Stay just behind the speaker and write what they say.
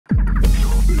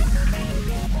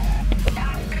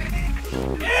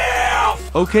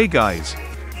Okay guys,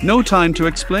 no time to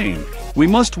explain. We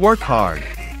must work hard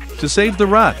to save the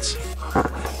rats.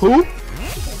 Who?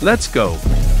 Let's go.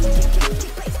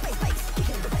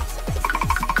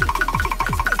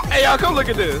 Hey y'all, come look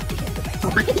at this.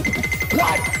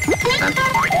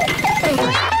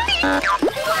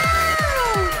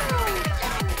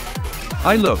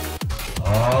 I look.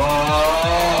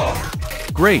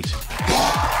 Great.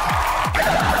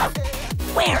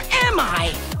 Where am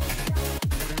I?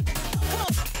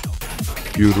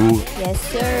 You rule. Yes,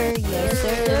 sir. Yes,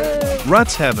 sir.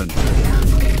 Rats heaven.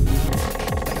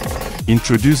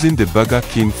 Introducing the Burger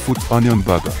King Foot Onion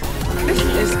Burger. This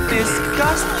is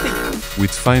disgusting.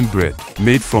 With fine bread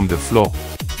made from the flour.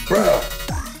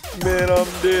 Man, I'm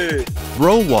dead.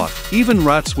 Bro, what? Even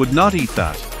rats would not eat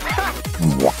that.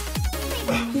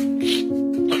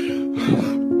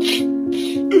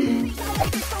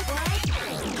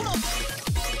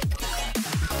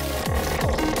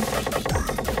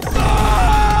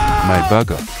 My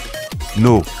burger.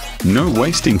 No. No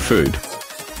wasting food.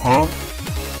 Huh?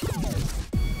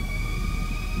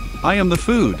 I am the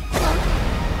food.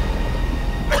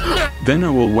 Then I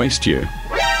will waste you.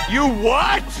 You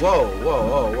what? Whoa, whoa,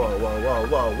 whoa, whoa, whoa, whoa,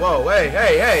 whoa, whoa, hey,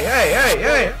 hey, hey, hey, hey,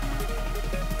 hey!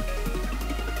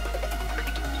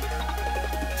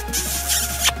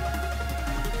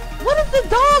 What is the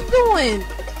dog doing?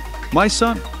 My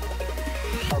son.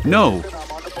 No.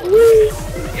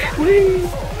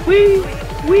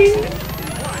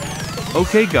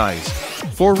 Okay guys.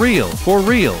 For real, for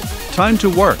real. Time to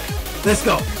work. Let's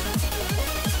go!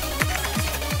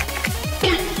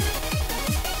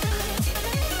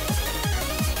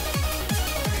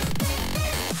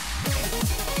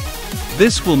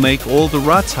 This will make all the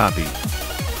rats happy.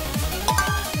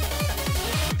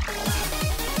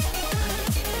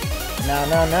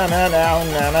 No.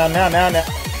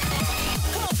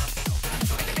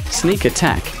 Sneak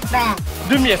attack.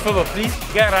 Do me a favor, please.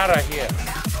 Get out of here.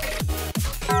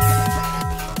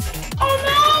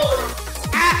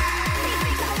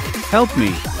 Help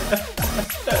me.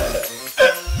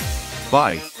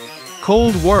 Bye.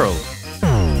 Cold world.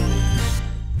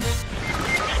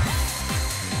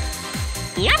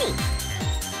 Yummy.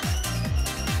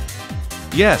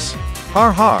 Yes.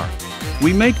 Har har.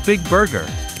 We make big burger.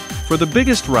 For the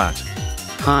biggest rat.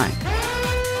 Hi.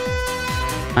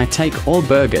 I take all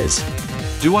burgers.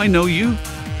 Do I know you?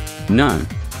 No.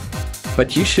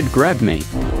 But you should grab me.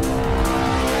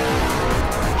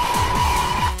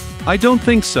 I don't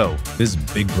think so. This is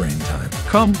big brain time.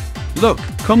 Come. Look.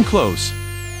 Come close.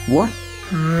 What?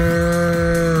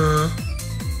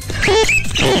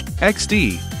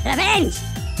 XD. Revenge.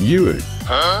 You.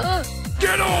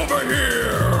 Get over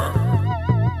here!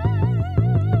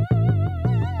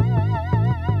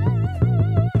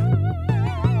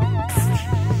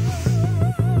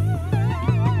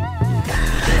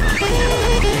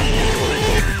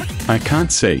 I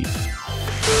can't see.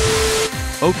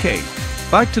 Okay.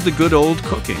 Back to the good old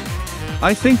cooking.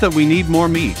 I think that we need more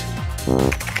meat.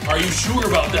 Are you sure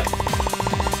about that?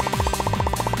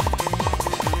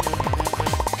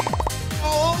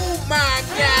 Oh my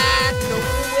God! No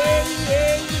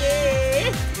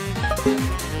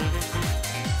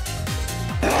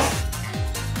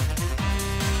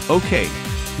way! Okay.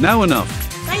 Now enough.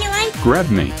 Grab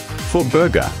me. For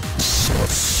burger.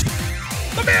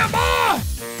 Come here, boy!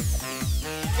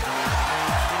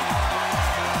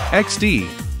 XD.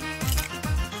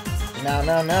 No.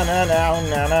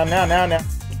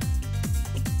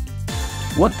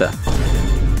 What the?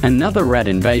 Another rat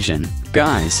invasion.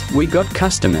 Guys, we got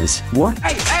customers. What?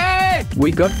 Hey, hey!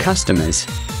 We got customers.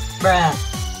 Bruh.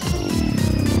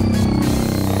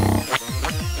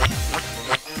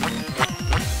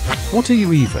 What are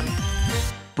you even?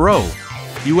 Bro,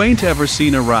 you ain't ever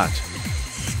seen a rat.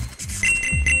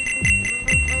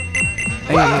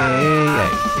 Hey.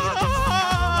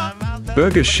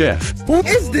 Burger chef. Who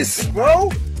is this, bro?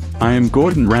 I am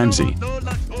Gordon Ramsay.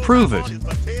 Prove it.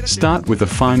 Start with a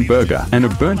fine burger and a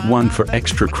burnt one for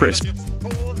extra crisp.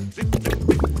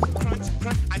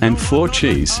 And floor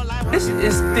cheese. This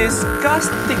is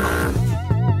disgusting.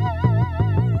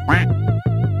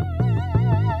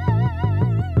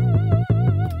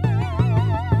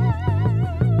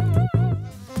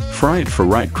 Fry it for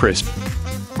right crisp.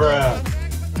 Bruh.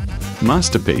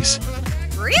 Masterpiece.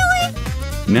 Really?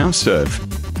 Now serve.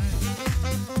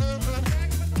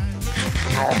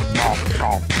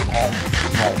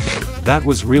 That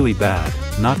was really bad,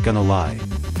 not gonna lie.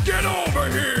 Get over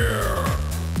here!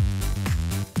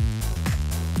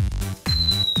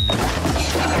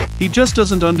 He just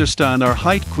doesn't understand our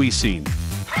height cuisine.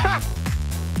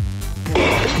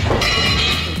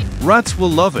 Rats will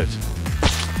love it.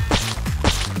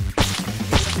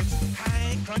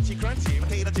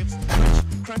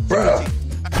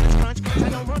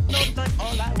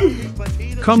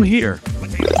 Come here.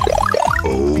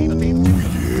 Oh,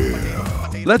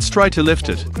 yeah. Let's try to lift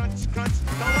it.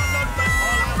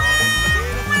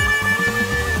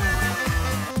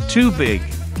 Too big.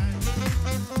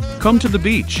 Come to the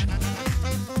beach.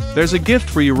 There's a gift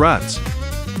for you rats.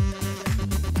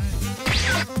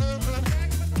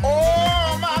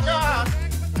 Oh my God!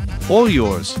 All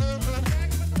yours.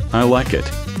 I like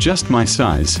it. Just my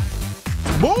size.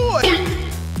 Boy!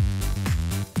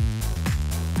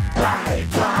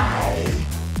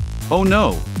 Oh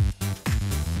no.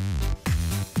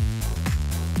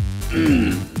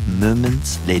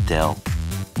 Moments later.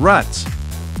 Rats.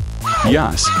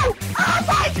 Yes.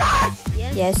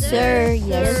 Yes, sir.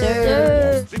 Yes,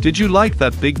 sir. Did you like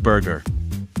that big burger?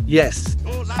 Yes.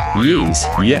 Yes.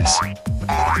 Yes.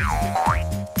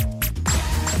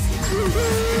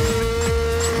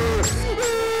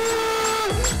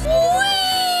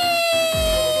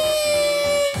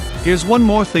 Here's one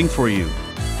more thing for you.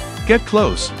 Get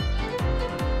close.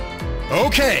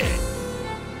 Okay.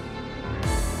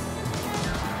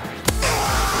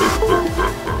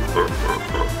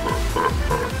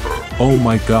 Oh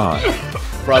my God.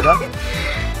 Brother.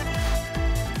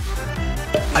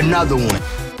 Another one.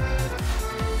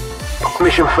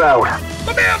 Mission failed.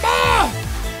 Come here, boy!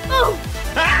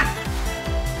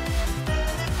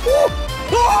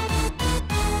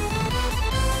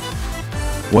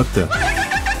 What the?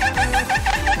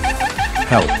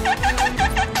 Help.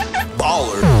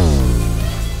 Baller.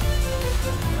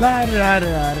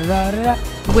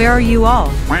 Where are you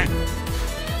all?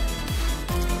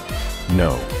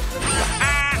 No.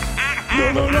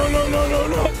 No.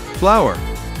 Flour.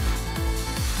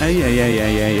 Ay.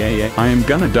 I am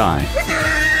gonna die.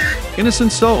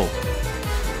 Innocent soul.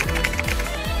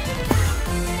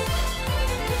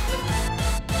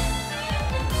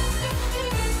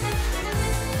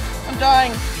 I'm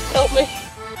dying. Help me.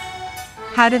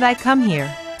 How did I come here?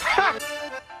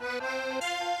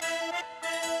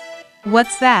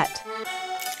 What's that?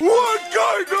 What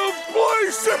kind of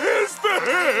place is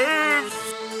this?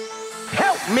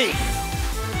 Help me.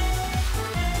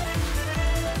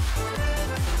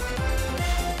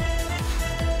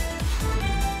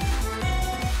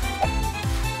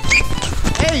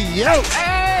 Hey, yo.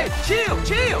 Hey, chill.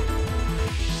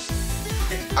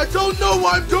 I don't know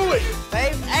what I'm doing.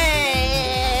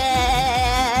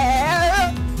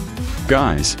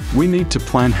 Guys, we need to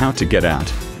plan how to get out.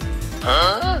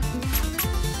 Huh?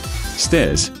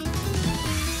 Stairs.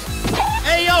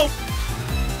 Hey, yo.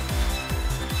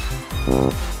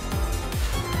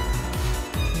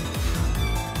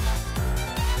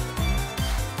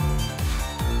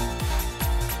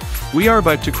 We are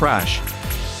about to crash.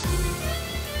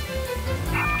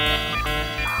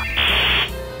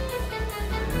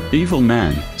 Evil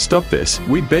man, stop this,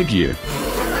 we beg you.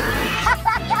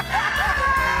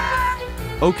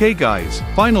 Okay guys,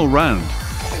 final round.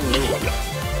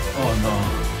 Oh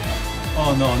no.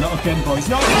 Oh no, not again, boys.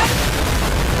 No!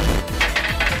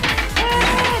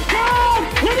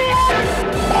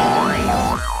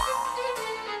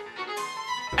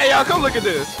 Hey, y'all, come look at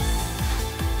this.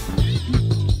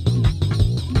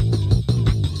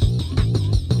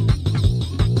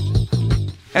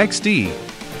 XD.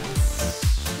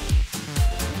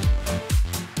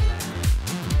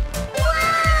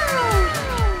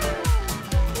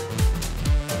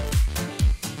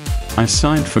 I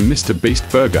signed for Mr. Beast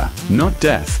Burger, not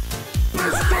death.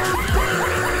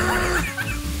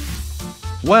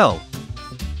 Well.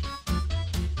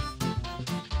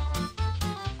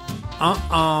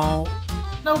 Uh-oh.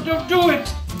 No, don't do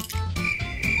it.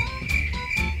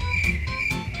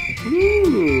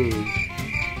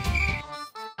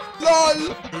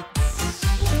 LOL.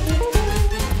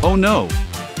 Oh no.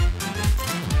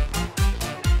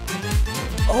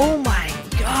 Oh my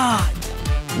God.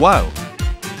 Wow.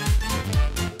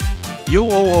 Yo,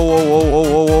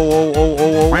 oh.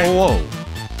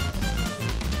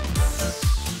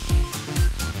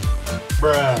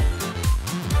 Bruh.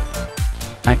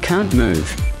 I can't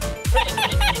move.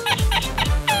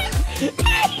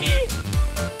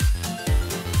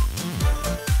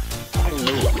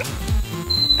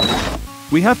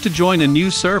 We have to join a new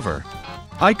server.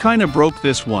 I kinda broke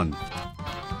this one.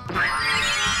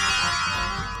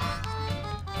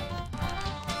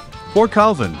 Poor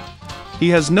Calvin. He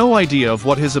has no idea of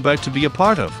what he's about to be a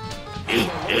part of.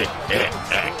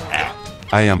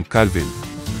 I am Calvin.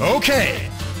 Okay.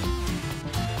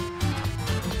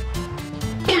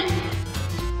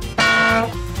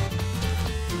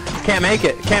 Can't make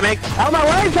it. Out of my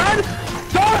way, son!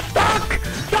 Door stuck!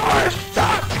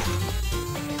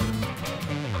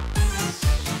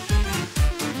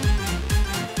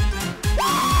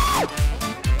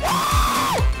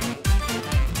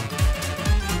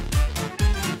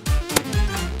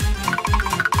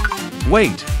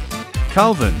 Wait.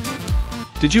 Calvin.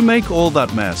 Did you make all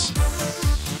that mess?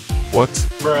 What?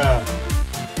 Bruh.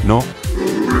 No.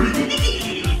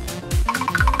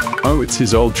 Oh, it's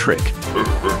his old trick.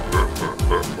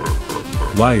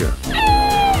 Liar.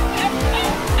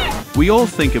 We all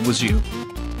think it was you.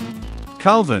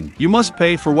 Calvin, you must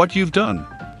pay for what you've done.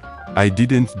 I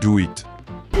didn't do it.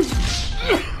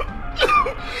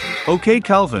 Okay,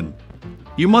 Calvin.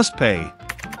 You must pay.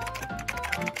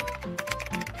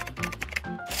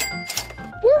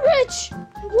 We're rich!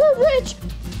 We're rich!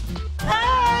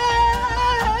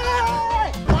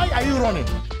 Why are you running?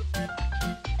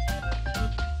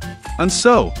 And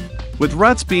so, with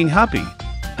rats being happy,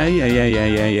 Ay,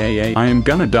 I am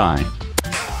gonna die.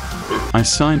 I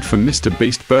signed for Mr.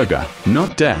 Beast Burger,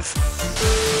 not death.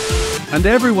 and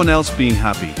everyone else being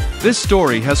happy, this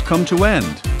story has come to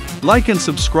end. Like and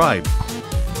subscribe.